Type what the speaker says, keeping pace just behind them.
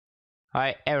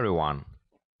Hi everyone!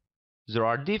 There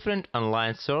are different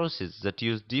online services that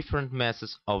use different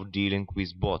methods of dealing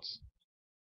with bots.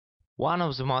 One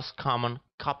of the most common,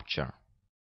 CAPTCHA.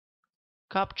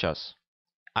 CAPTCHAs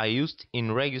are used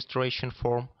in registration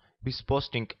form, with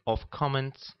posting of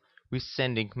comments, with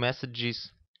sending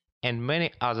messages, and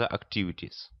many other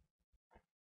activities.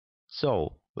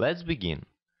 So, let's begin.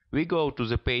 We go to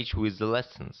the page with the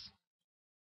lessons.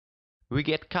 We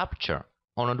get CAPTCHA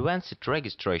on Advanced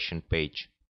Registration page.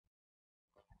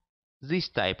 This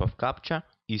type of CAPTCHA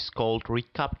is called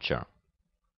reCAPTCHA,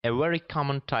 a very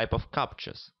common type of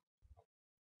CAPTCHAs.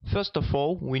 First of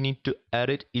all, we need to add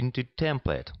it into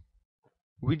template.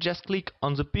 We just click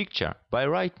on the picture by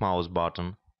right mouse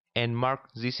button and mark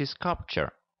this is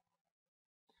CAPTCHA.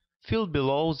 Fill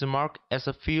below the mark as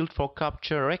a field for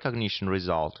CAPTCHA recognition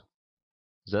result.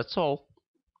 That's all.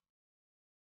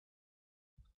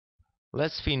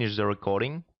 Let's finish the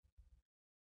recording.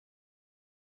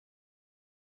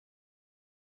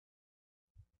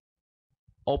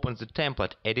 Open the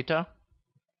template editor.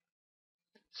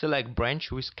 Select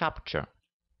branch with CAPTCHA.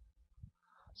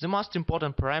 The most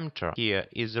important parameter here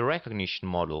is the recognition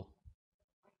model.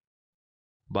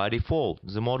 By default,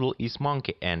 the model is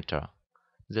monkey enter.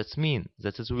 That means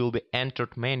that it will be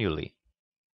entered manually.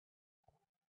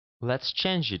 Let's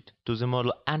change it to the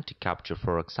model anti-CAPTCHA,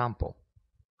 for example.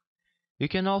 You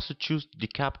can also choose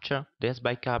deCAPTCHA, death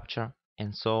by CAPTCHA,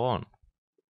 and so on.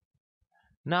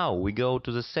 Now we go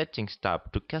to the Settings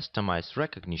tab to customize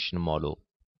recognition model.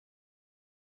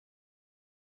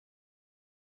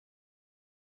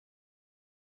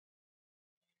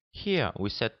 Here we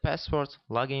set passwords,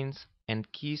 logins,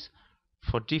 and keys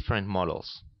for different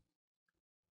models.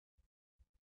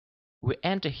 We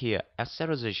enter here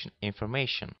authorization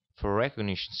information for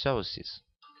recognition services.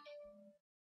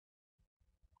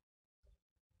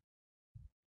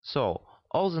 So,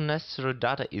 all the necessary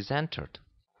data is entered.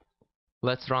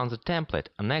 Let's run the template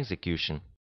on execution.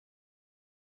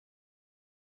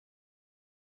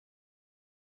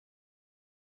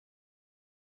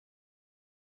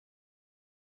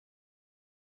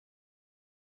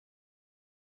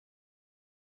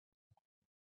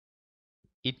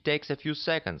 It takes a few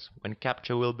seconds when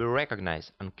CAPTCHA will be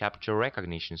recognized on CAPTCHA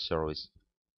recognition service.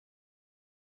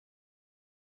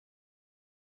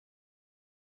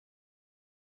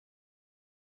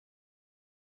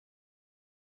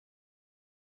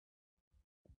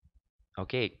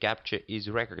 Okay, CAPTCHA is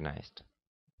recognized.